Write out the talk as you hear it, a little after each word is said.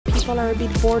people are a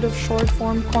bit bored of short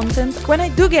form content. When I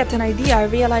do get an idea, I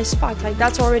realize, fuck, like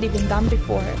that's already been done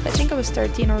before. I think I was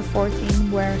 13 or 14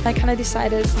 where I kind of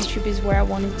decided YouTube is where I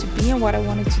wanted to be and what I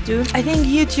wanted to do. I think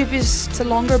YouTube is a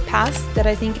longer path that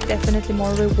I think definitely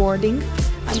more rewarding.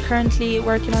 I'm currently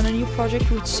working on a new project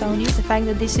with Sony. The fact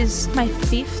that this is my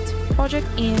 5th project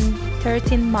in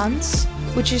 13 months,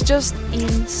 which is just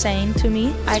insane to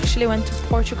me. I actually went to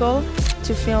Portugal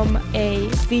to film a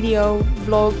video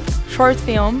vlog short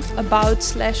film about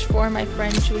 / for my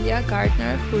friend Julia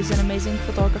Gardner, who's an amazing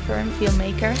photographer and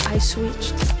filmmaker. I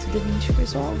switched to Davinci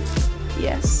Resolve.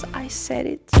 Yes, I said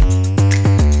it.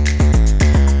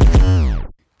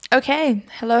 Okay,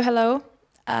 hello.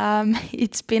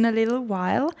 It's been a little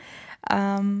while.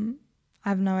 I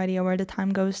have no idea where the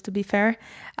time goes, to be fair.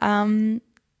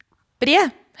 But yeah,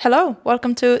 hello,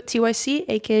 welcome to TYC,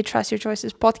 aka Trust Your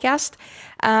Choices podcast.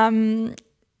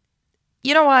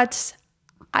 You know what?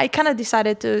 I kind of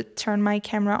decided to turn my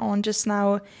camera on just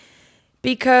now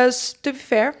because, to be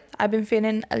fair, I've been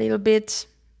feeling a little bit,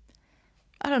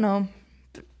 I don't know,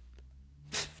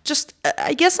 just,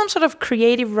 I guess, some sort of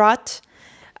creative rut.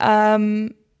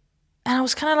 And I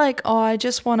was kind of like, oh, I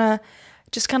just kind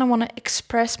of want to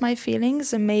express my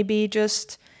feelings and maybe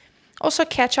just also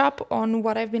catch up on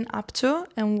what I've been up to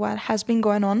and what has been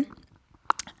going on.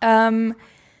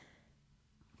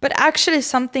 But actually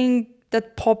something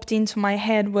that popped into my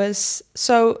head was,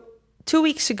 so 2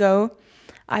 weeks ago,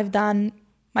 I've done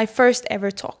my first ever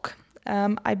talk.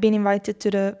 I've been invited to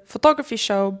the photography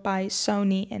show by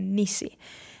Sony and Nisi.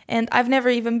 And I've never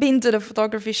even been to the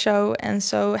photography show. And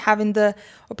so having the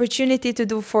opportunity to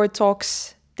do 4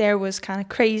 talks there was kind of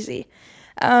crazy.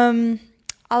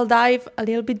 I'll dive a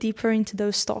little bit deeper into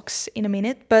those talks in a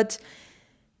minute, but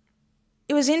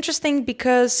it was interesting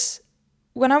because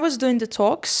when I was doing the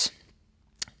talks,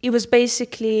 it was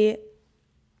basically,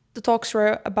 the talks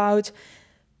were about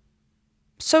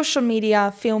social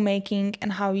media, filmmaking,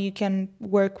 and how you can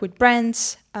work with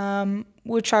brands,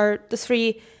 which are the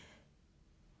 3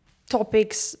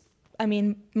 topics, I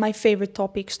mean, my favorite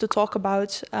topics to talk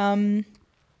about.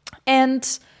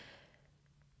 And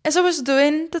as I was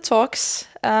doing the talks,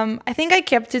 I think I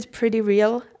kept it pretty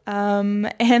real,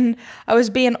 and I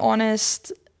was being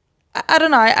honest. I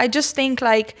don't know, I just think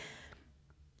like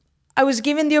I was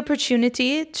given the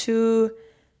opportunity to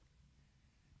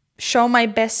show my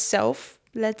best self,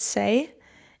 let's say,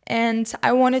 and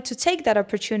I wanted to take that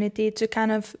opportunity to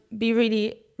kind of be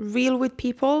really real with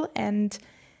people and,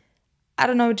 I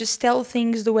don't know, just tell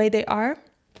things the way they are.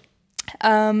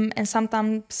 And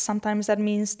sometimes that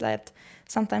means that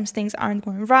sometimes things aren't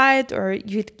going right, or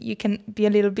you can be a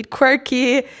little bit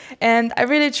quirky. And I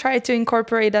really try to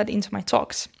incorporate that into my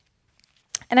talks.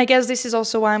 And I guess this is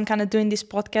also why I'm kind of doing this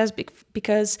podcast,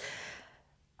 because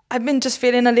I've been just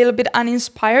feeling a little bit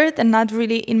uninspired and not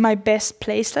really in my best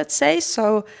place, let's say.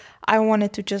 So I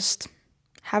wanted to just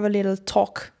have a little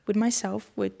talk with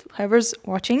myself, with whoever's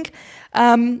watching.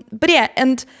 But yeah,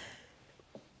 and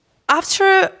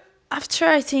after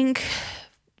I think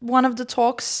one of the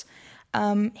talks,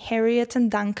 Harriet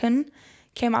and Duncan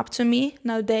came up to me.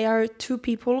 Now they are 2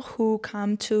 people who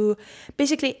come to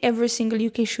basically every single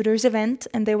UK shooters event,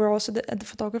 and they were also at the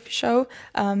photography show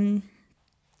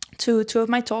to 2 of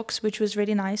my talks, which was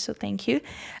really nice, so thank you.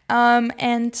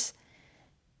 And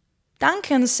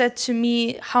Duncan said to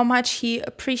me how much he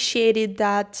appreciated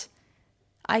that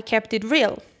I kept it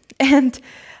real. And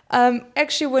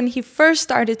actually, when he first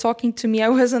started talking to me, I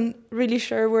wasn't really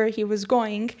sure where he was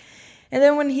going. And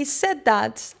then when he said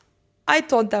that, I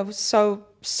thought that was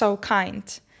so kind.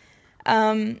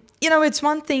 You know, it's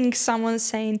one thing someone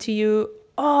saying to you,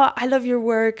 oh, I love your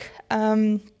work.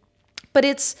 But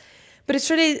it's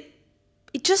really,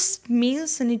 it just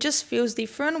means and it just feels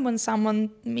different when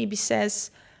someone maybe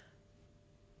says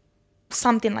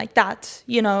something like that,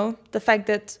 you know, the fact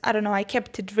that, I don't know, I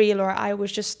kept it real, or I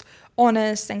was just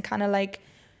honest and kind of like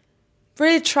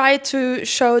really try to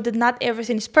show that not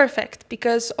everything is perfect,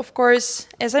 because of course,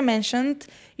 as I mentioned,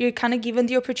 you're kind of given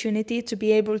the opportunity to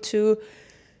be able to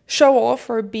show off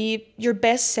or be your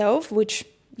best self, which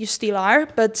you still are,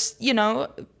 but you know,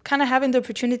 kind of having the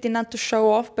opportunity not to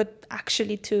show off, but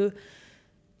actually to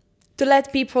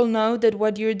let people know that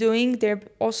what you're doing, they're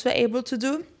also able to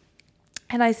do.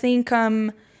 And I think,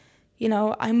 you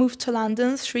know, I moved to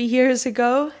London 3 years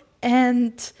ago,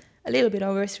 and a little bit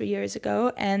over 3 years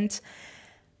ago, and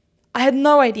I had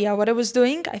no idea what I was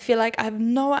doing. I feel like I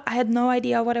had no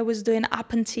idea what I was doing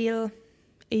up until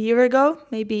a year ago,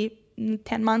 maybe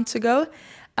 10 months ago,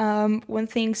 when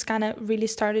things kind of really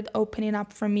started opening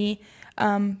up for me,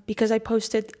 because I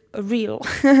posted a reel.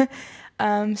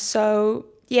 So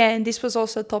yeah, and this was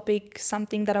also a topic,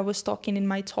 something that I was talking in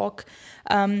my talk,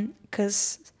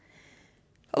 because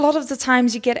a lot of the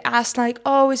times you get asked like,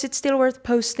 oh, is it still worth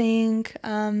posting?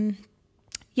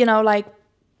 You know, like,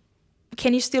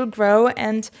 can you still grow?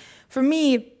 And for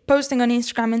me, posting on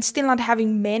Instagram and still not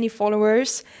having many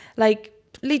followers, like,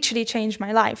 literally changed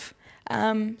my life.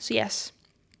 So yes.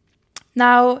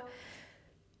 Now,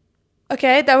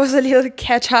 okay, that was a little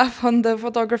catch up on the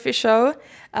photography show.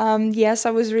 Yes,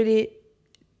 I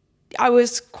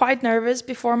was quite nervous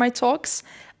before my talks.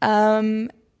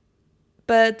 But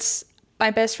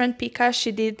my best friend Pika,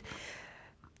 she did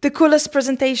the coolest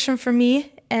presentation for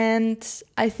me. And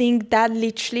I think that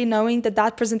literally knowing that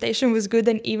that presentation was good,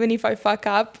 and even if I fuck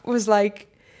up, was like,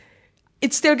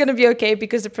 it's still going to be okay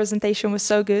because the presentation was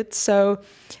so good. So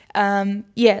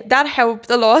yeah, that helped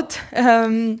a lot.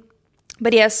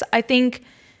 But yes, I think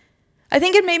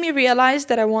it made me realize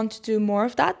that I want to do more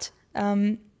of that,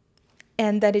 and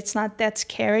that it's not that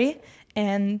scary.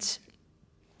 And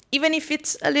even if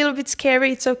it's a little bit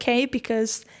scary, it's okay,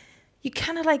 because you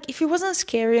kind of like, if it wasn't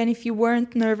scary and if you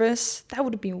weren't nervous, that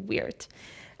would be weird.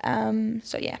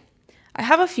 So yeah, I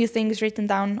have a few things written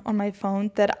down on my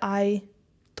phone that I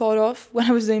thought of when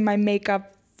I was doing my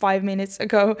makeup 5 minutes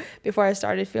ago before I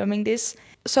started filming this.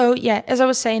 So yeah, as I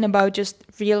was saying about just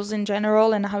reels in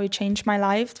general and how it changed my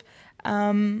life,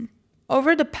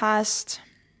 over the past,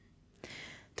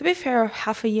 to be fair,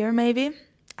 half a year maybe,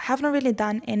 I haven't really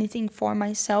done anything for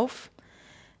myself.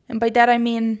 And by that I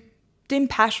mean doing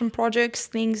passion projects,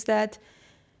 things that,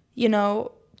 you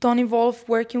know, don't involve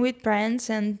working with brands,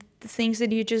 and the things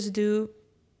that you just do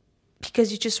because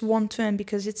you just want to, and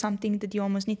because it's something that you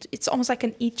almost need to, it's almost like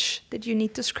an itch that you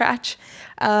need to scratch.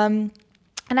 And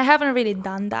I haven't really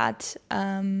done that.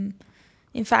 In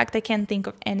fact, I can't think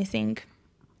of anything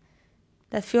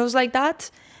that feels like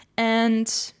that.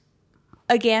 And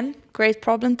again, great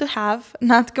problem to have,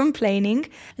 not complaining.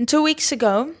 And 2 weeks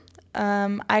ago,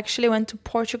 I actually went to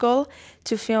Portugal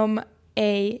to film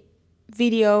a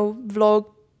video vlog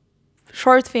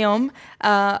short film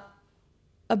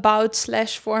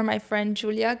about/for my friend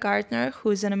Julia Gardner,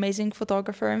 who's an amazing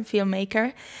photographer and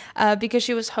filmmaker, because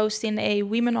she was hosting a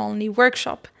women-only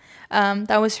workshop.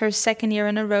 That was her 2nd year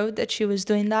in a row that she was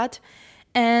doing that.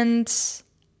 And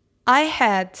I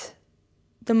had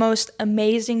the most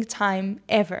amazing time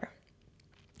ever.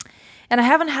 And I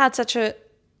haven't had such a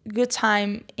good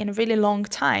time in a really long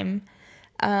time.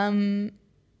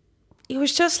 It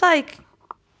was just like,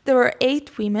 there were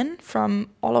 8 women from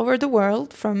all over the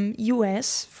world, from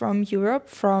US, from Europe,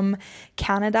 from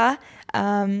Canada.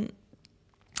 It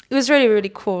was really,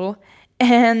 really cool.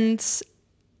 And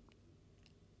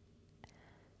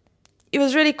it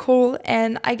was really cool.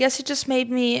 And I guess it just made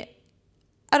me,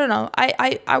 I don't know,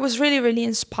 I was really, really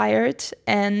inspired.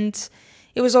 And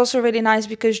it was also really nice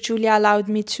because Julia allowed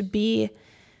me to be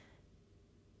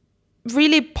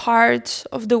really part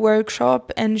of the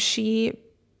workshop, and she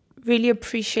really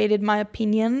appreciated my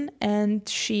opinion, and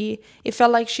it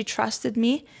felt like she trusted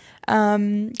me,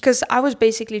 because I was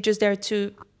basically just there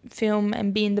to film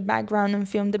and be in the background and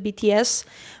film the BTS.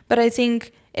 But I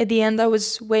think at the end I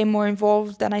was way more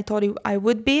involved than I thought I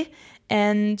would be,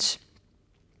 and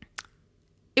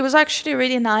it was actually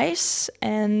really nice.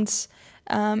 And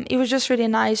it was just really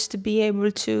nice to be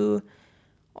able to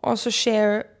also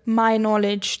share my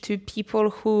knowledge to people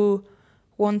who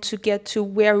want to get to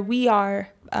where we are,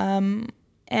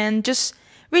 and just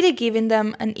really giving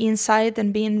them an insight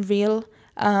and being real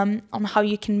on how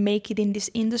you can make it in this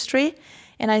industry.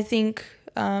 And I think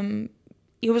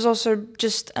it was also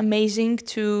just amazing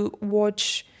to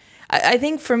watch. I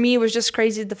think for me it was just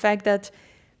crazy, the fact that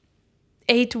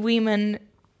 8 women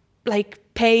like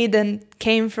paid and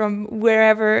came from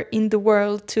wherever in the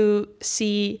world to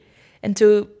see and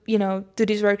to, you know, do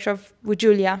this workshop with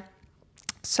Julia.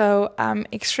 So I'm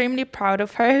extremely proud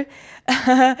of her.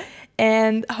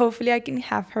 And hopefully I can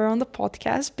have her on the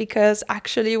podcast, because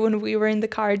actually when we were in the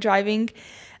car driving,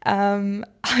 we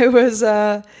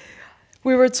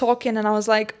were talking and I was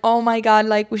like, oh my God,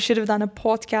 like we should have done a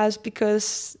podcast,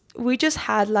 because we just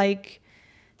had like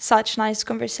such nice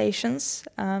conversations.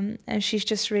 And she's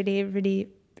just really, really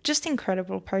just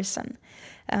incredible person.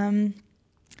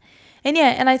 And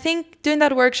yeah, and I think doing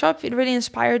that workshop, it really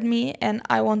inspired me, and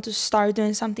I want to start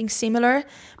doing something similar.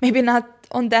 Maybe not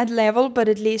on that level, but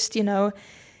at least, you know,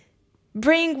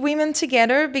 bring women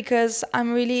together, because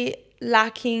I'm really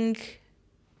lacking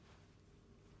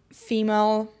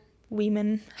female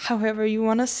women, however you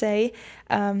want to say,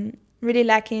 really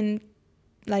lacking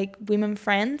like women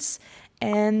friends.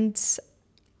 And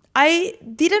I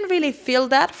didn't really feel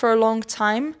that for a long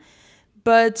time,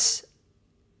 but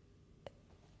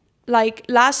like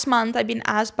last month I've been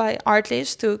asked by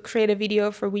Artlist to create a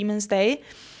video for Women's Day,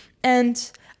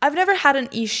 and I've never had an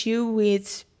issue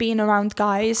with being around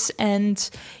guys and,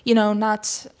 you know,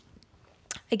 not,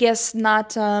 I guess,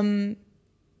 not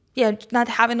not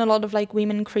having a lot of like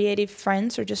women creative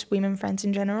friends or just women friends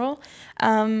in general.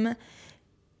 And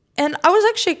I was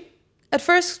actually at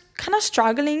first kind of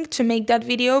struggling to make that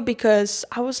video because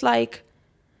I was like,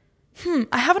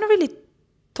 I haven't really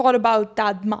thought about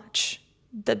that much,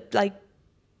 that, like,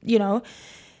 you know.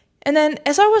 And then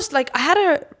as I was like, I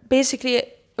had basically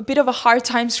a bit of a hard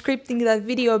time scripting that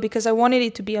video because I wanted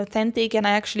it to be authentic and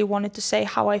I actually wanted to say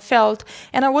how I felt,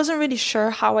 and I wasn't really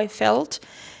sure how I felt.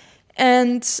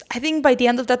 And I think by the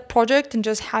end of that project and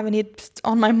just having it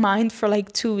on my mind for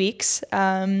like 2 weeks,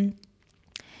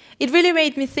 it really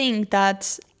made me think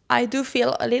that I do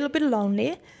feel a little bit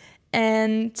lonely.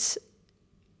 And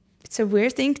it's a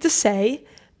weird thing to say,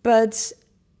 but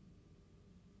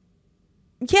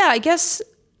yeah, I guess,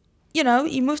 you know,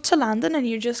 you move to London and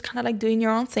you're just kind of like doing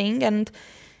your own thing. And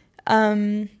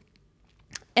I'm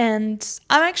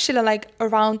actually like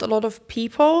around a lot of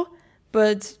people,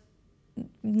 but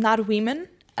not women.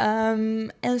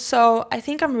 And so I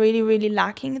think I'm really, really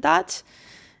lacking that.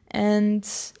 And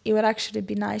it would actually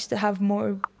be nice to have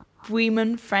more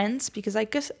women friends, because I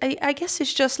guess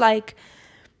it's just like,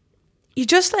 you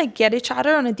just like get each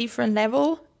other on a different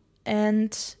level, and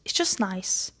it's just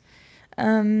nice.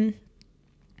 So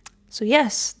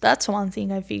yes, that's one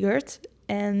thing I figured.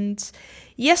 And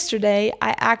yesterday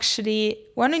I actually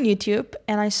went on YouTube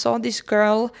and I saw this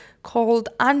girl called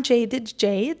Unjaded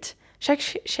Jade.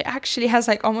 She actually has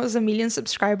like almost 1 million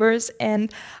subscribers,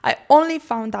 and I only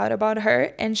found out about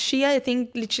her, and she, I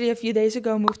think literally a few days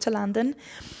ago, moved to London.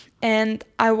 And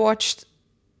I watched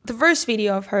the first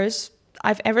video of hers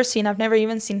I've ever seen. I've never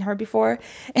even seen her before.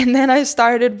 And then I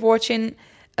started watching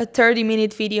a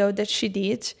 30-minute video that she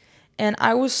did, and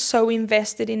I was so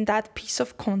invested in that piece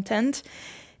of content.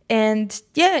 And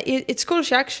yeah, it's cool.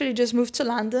 She actually just moved to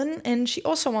London, and she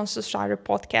also wants to start a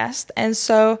podcast. And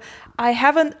so I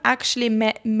haven't actually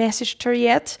messaged her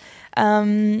yet,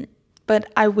 but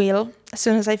I will as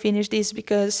soon as I finish this,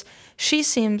 because she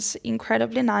seems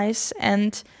incredibly nice.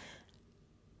 And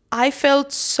I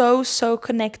felt so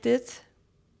connected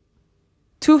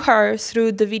to her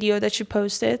through the video that she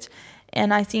posted.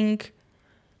 And I think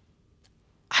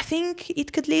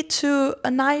it could lead to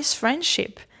a nice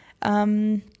friendship.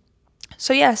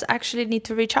 So yes, I actually need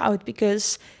to reach out,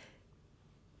 because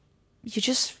you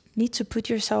just need to put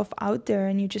yourself out there,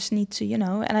 and you just need to, you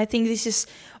know. And I think this is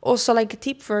also like a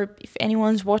tip for if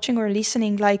anyone's watching or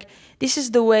listening, like, this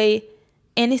is the way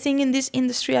anything in this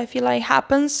industry I feel like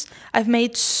happens. I've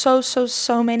made so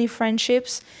many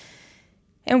friendships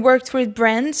and worked with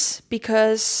brands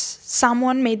because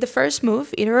someone made the first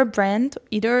move, either a brand,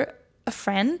 either a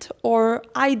friend, or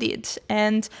I did.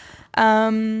 And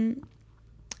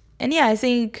yeah, I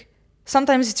think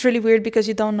sometimes it's really weird because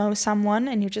you don't know someone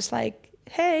and you're just like,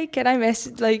 hey, can I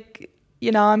message, like,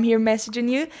 you know, I'm here messaging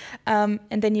you. And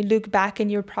then you look back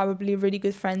and you're probably really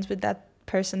good friends with that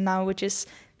person now, which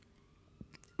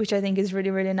I think is really,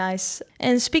 really nice.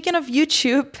 And speaking of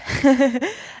YouTube,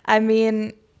 I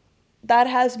mean, that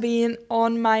has been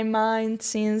on my mind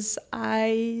since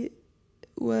I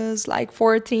was like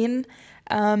 14,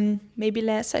 maybe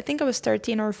less. I think I was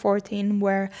 13 or 14,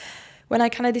 when I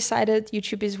kind of decided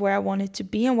YouTube is where I wanted to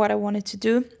be and what I wanted to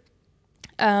do.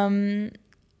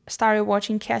 Started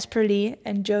watching Casper Lee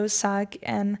and Joe Suck,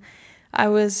 and I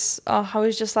was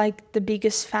just like the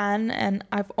biggest fan, and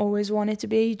I've always wanted to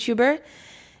be a YouTuber.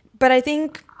 But I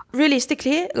think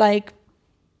realistically, like,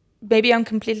 maybe I'm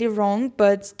completely wrong,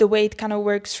 but the way it kind of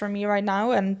works for me right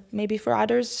now, and maybe for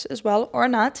others as well or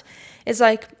not, is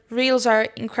like Reels are an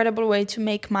incredible way to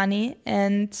make money.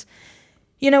 And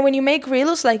you know, when you make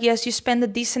Reels, like, yes, you spend a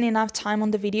decent enough time on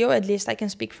the video. At least I can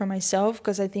speak for myself,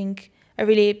 because I think I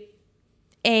really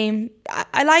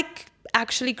I like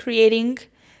actually creating,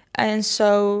 and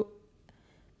so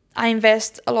I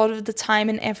invest a lot of the time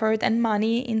and effort and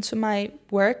money into my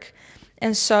work.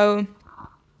 And so,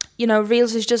 you know,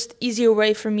 Reels is just easier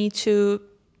way for me to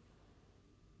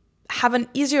have an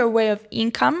easier way of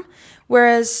income,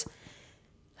 whereas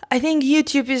I think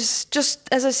YouTube is just,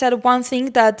 as I said, one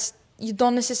thing that you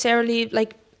don't necessarily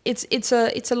like. It's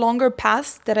a longer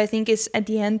path that I think is at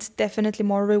the end definitely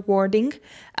more rewarding,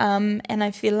 and I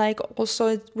feel like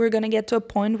also we're gonna get to a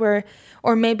point where,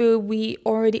 or maybe we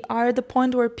already are at the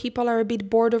point where people are a bit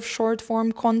bored of short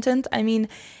form content. I mean,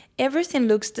 everything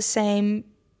looks the same,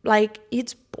 like,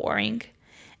 it's boring.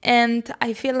 And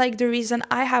I feel like the reason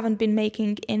I haven't been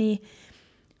making any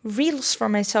reels for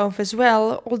myself as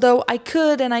well, although I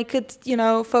could, you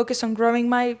know, focus on growing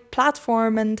my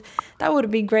platform, and that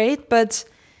would be great. But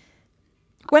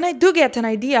when I do get an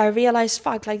idea, I realize,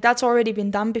 fuck, like that's already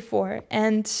been done before.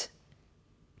 And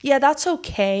yeah, that's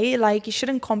okay. Like you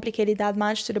shouldn't complicate it that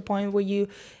much to the point where you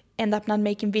end up not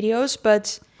making videos.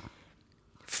 But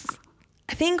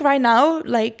I think right now,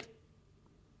 like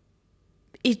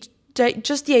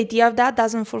just the idea of that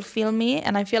doesn't fulfill me.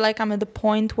 And I feel like I'm at the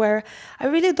point where I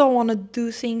really don't want to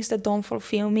do things that don't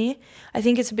fulfill me. I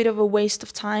think it's a bit of a waste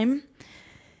of time.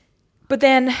 But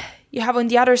then you have on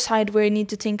the other side where you need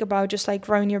to think about just like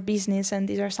growing your business. And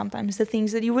these are sometimes the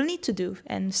things that you will need to do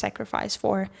and sacrifice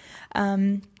for.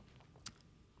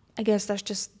 I guess that's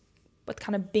just what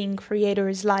kind of being creator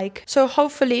is like. So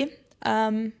hopefully,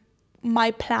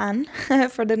 my plan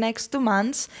for the next 2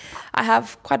 months, I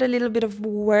have quite a little bit of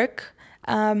work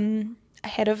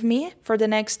ahead of me for the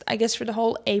next, I guess for the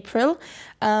whole April.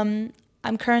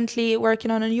 I'm currently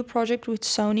working on a new project with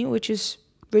Sony, which is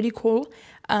really cool.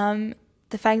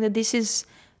 The fact that this is,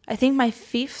 I think, my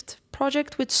 5th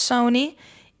project with Sony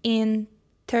in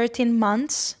 13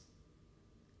 months,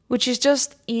 which is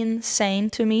just insane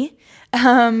to me.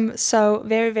 So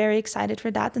very, very excited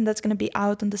for that. And that's going to be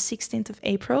out on the 16th of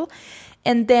April.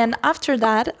 And then after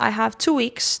that, I have 2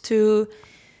 weeks to...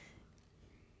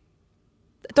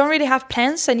 I don't really have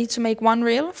plans. I need to make 1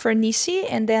 reel for Nisi.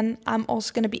 And then I'm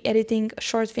also going to be editing a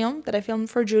short film that I filmed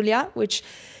for Julia, which...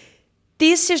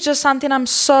 This is just something I'm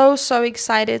so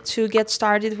excited to get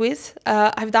started with.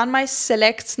 I've done my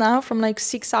selects now from like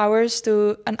 6 hours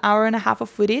to an hour and a half of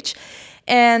footage.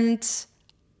 And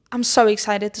I'm so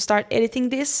excited to start editing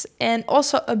this. And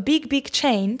also a big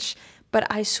change, but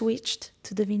I switched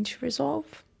to Davinci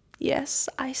Resolve. Yes,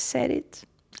 I said it.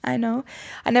 I know.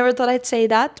 I never thought I'd say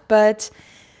that, but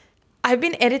I've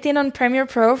been editing on Premiere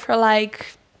Pro for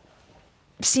like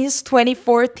since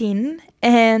 2014.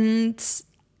 And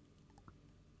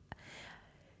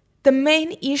the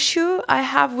main issue I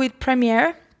have with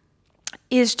Premiere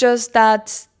is just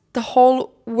that the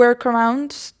whole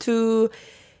workaround to...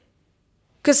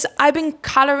 Because I've been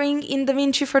coloring in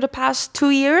Davinci for the past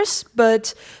 2 years,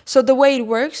 but so the way it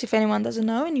works, if anyone doesn't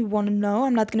know and you want to know,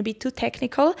 I'm not going to be too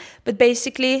technical, but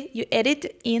basically you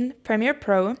edit in Premiere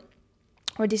Pro,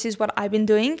 or this is what I've been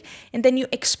doing, and then you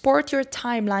export your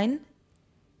timeline,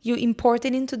 you import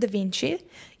it into Davinci,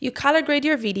 you color grade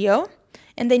your video,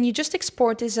 and then you just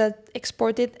export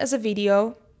it as a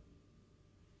video,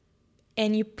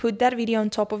 and you put that video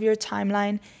on top of your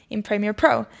timeline in Premiere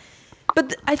Pro.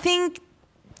 But I think,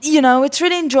 you know, it's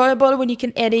really enjoyable when you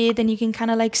can edit and you can kind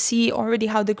of like see already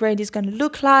how the grade is going to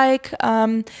look like.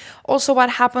 Also, what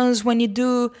happens when you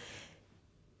do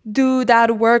that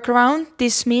workaround,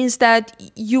 this means that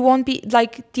you won't be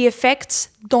like, the effects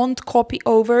don't copy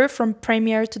over from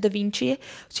Premiere to Davinci.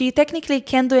 So you technically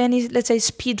can't do any, let's say,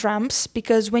 speed ramps,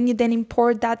 because when you then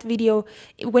import that video,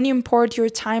 when you import your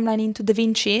timeline into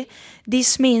Davinci,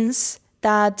 this means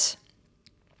that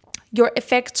your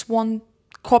effects won't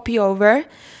copy over.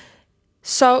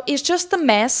 So it's just a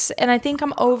mess, and I think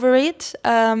I'm over it.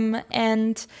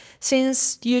 And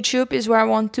since YouTube is where I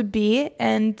want to be,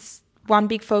 and one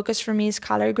big focus for me is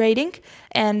color grading,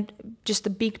 and just a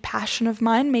big passion of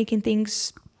mine, making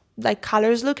things like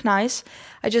colors look nice,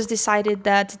 I just decided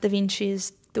that Davinci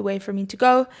is the way for me to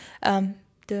go. I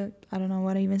don't know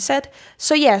what I even said.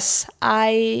 So yes,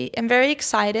 I am very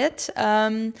excited.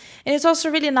 And it's also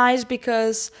really nice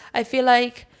because I feel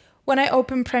like when I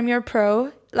open Premiere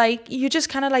Pro, like you just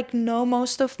kind of like know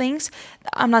most of things.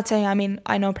 I'm not saying, I mean,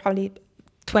 I know probably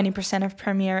 20% of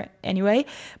Premiere anyway,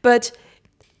 but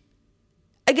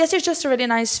I guess it's just a really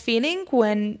nice feeling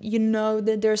when you know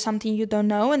that there's something you don't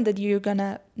know and that you're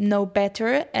gonna know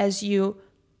better as you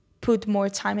put more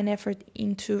time and effort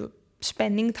into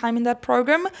spending time in that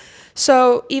program.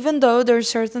 So even though there's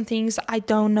certain things I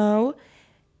don't know,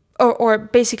 or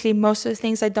basically most of the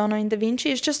things I don't know in Davinci,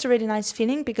 it's just a really nice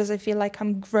feeling because I feel like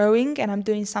I'm growing and I'm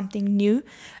doing something new.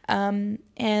 And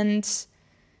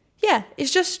yeah,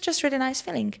 it's just really nice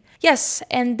feeling. Yes,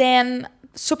 and then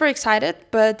super excited,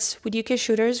 but with UK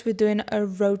Shooters, we're doing a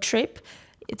road trip.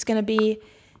 It's gonna be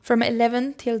from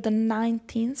 11th till the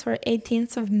 19th or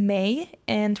 18th of May,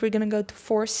 and we're gonna go to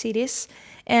 4 cities.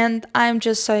 And I'm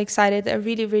just so excited. I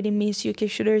really miss UK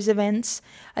Shooters events.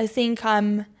 I think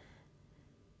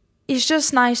it's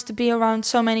just nice to be around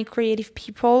so many creative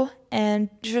people, and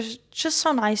just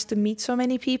so nice to meet so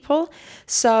many people.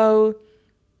 So,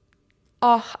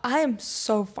 oh, I am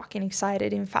so fucking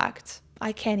excited, in fact.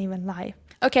 I can't even lie.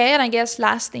 Okay, and I guess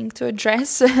last thing to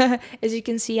address, as you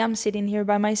can see, I'm sitting here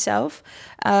by myself.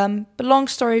 But long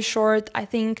story short, I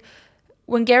think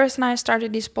when Gareth and I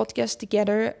started this podcast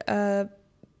together a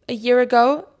year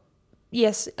ago, we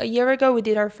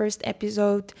did our first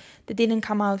episode that didn't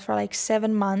come out for like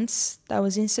 7 months. That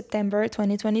was in September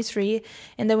 2023.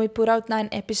 And then we put out 9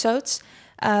 episodes.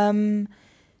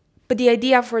 But the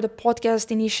idea for the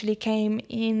podcast initially came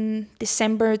in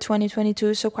December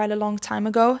 2022, so quite a long time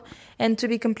ago. And to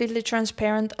be completely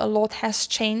transparent, a lot has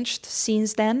changed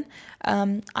since then.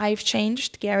 I've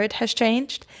changed, Garrett has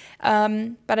changed.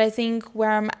 But I think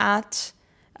where I'm at,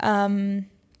 I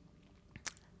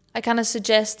kind of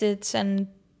suggested and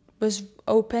was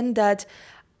open that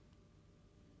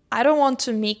I don't want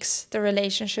to mix the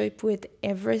relationship with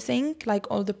everything,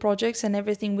 like all the projects and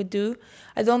everything we do.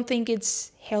 I don't think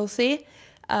it's healthy.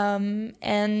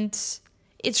 And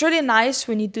it's really nice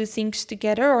when you do things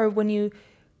together, or when you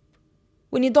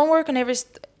don't work on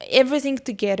everything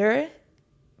together,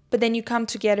 but then you come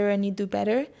together and you do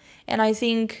better. And I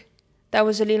think that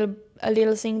was a little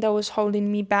thing that was holding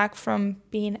me back from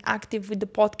being active with the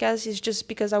podcast, is just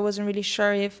because I wasn't really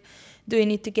sure if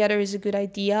doing it together is a good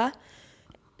idea.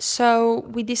 So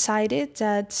we decided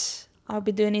that I'll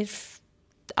be doing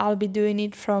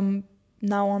it from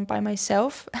now on by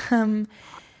myself.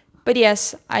 But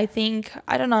yes, I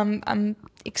don't know, I'm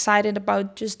excited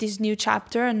about just this new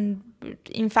chapter. And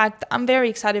in fact, I'm very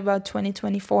excited about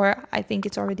 2024. I think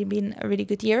it's already been a really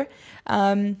good year.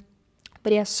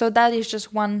 But yes, so that is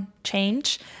just one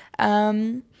change.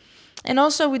 And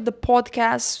also with the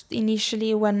podcast,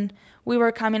 initially when we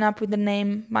were coming up with the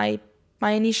name, my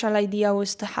initial idea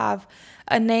was to have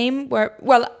a name where,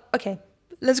 okay,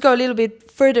 let's go a little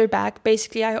bit further back.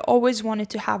 Basically, I always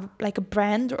wanted to have like a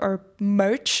brand or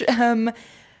merch, a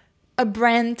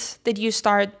brand that you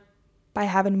start by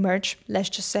having merch, let's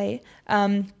just say,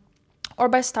 or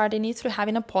by starting it through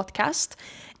having a podcast.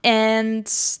 And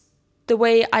the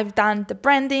way I've done the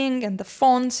branding and the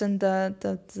fonts and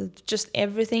the just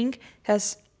everything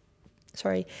has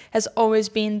always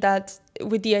been that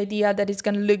with the idea that it's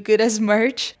going to look good as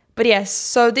merch. But yes,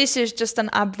 so this is just an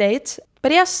update.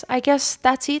 But yes, I guess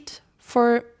that's it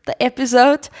for the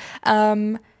episode.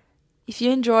 If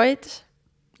you enjoyed,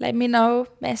 let me know,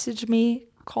 message me,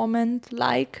 comment,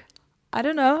 like, I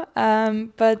don't know.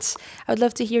 But I would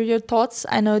love to hear your thoughts.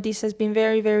 I know this has been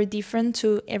very, very different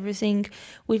to everything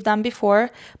we've done before,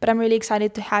 but I'm really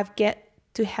excited to have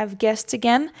guests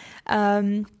again.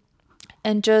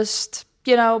 And just,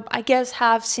 I guess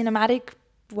have cinematic,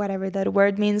 whatever that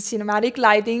word means, cinematic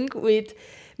lighting with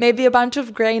maybe a bunch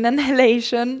of grain and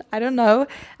halation. I don't know.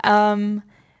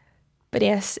 But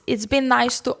yes, it's been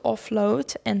nice to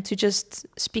offload and to just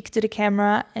speak to the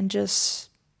camera and just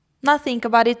not think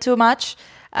about it too much.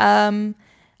 I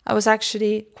was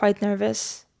actually quite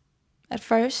nervous at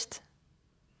first.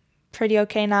 Pretty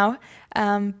okay now.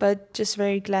 But just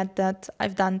very glad that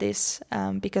I've done this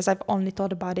because I've only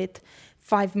thought about it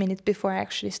 5 minutes before I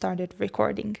actually started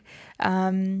recording.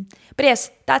 But yes,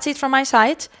 that's it from my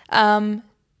side.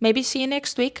 Maybe see you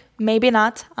next week. Maybe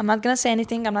not. I'm not going to say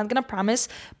anything. I'm not going to promise.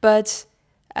 But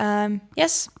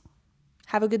yes,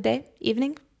 have a good day,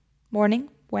 evening, morning,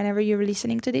 whenever you're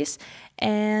listening to this.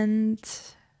 And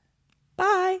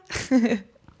bye.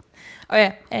 Oh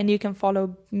yeah, and you can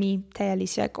follow me, Teja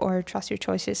Lisjak, or Trust Your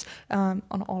Choices on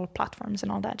all platforms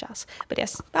and all that jazz. But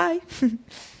yes, bye.